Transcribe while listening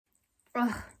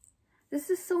Ugh, this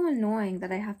is so annoying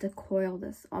that I have to coil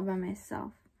this all by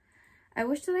myself. I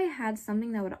wish that I had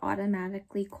something that would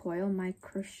automatically coil my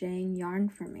crocheting yarn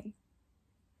for me.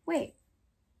 Wait,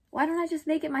 why don't I just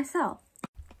make it myself?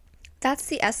 That's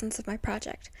the essence of my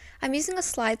project. I'm using a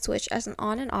slide switch as an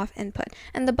on and off input,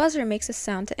 and the buzzer makes a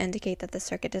sound to indicate that the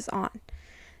circuit is on.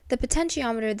 The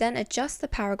potentiometer then adjusts the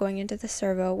power going into the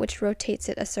servo, which rotates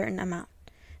it a certain amount.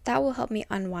 That will help me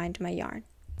unwind my yarn.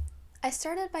 I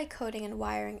started by coding and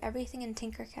wiring everything in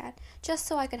Tinkercad, just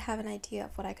so I could have an idea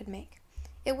of what I could make.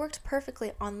 It worked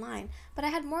perfectly online, but I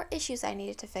had more issues I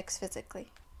needed to fix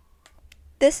physically.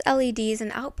 This LED is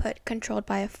an output controlled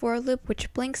by a for loop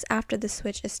which blinks after the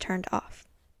switch is turned off.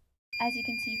 As you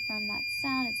can see from that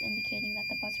sound, it's indicating that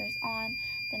the buzzer is on.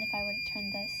 Then if I were to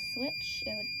turn the switch,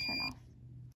 it would turn off.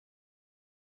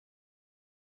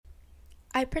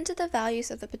 I printed the values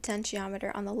of the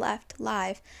potentiometer on the left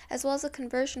live, as well as a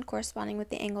conversion corresponding with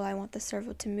the angle I want the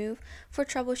servo to move for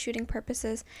troubleshooting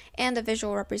purposes and a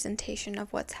visual representation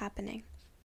of what's happening.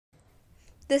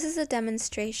 This is a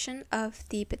demonstration of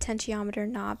the potentiometer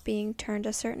knob being turned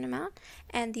a certain amount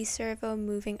and the servo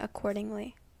moving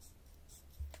accordingly.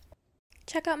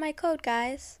 Check out my code,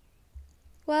 guys!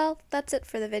 Well, that's it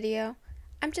for the video.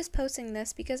 I'm just posting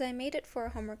this because I made it for a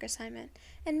homework assignment,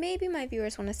 and maybe my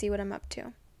viewers want to see what I'm up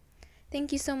to.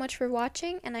 Thank you so much for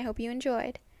watching, and I hope you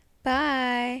enjoyed.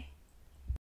 Bye!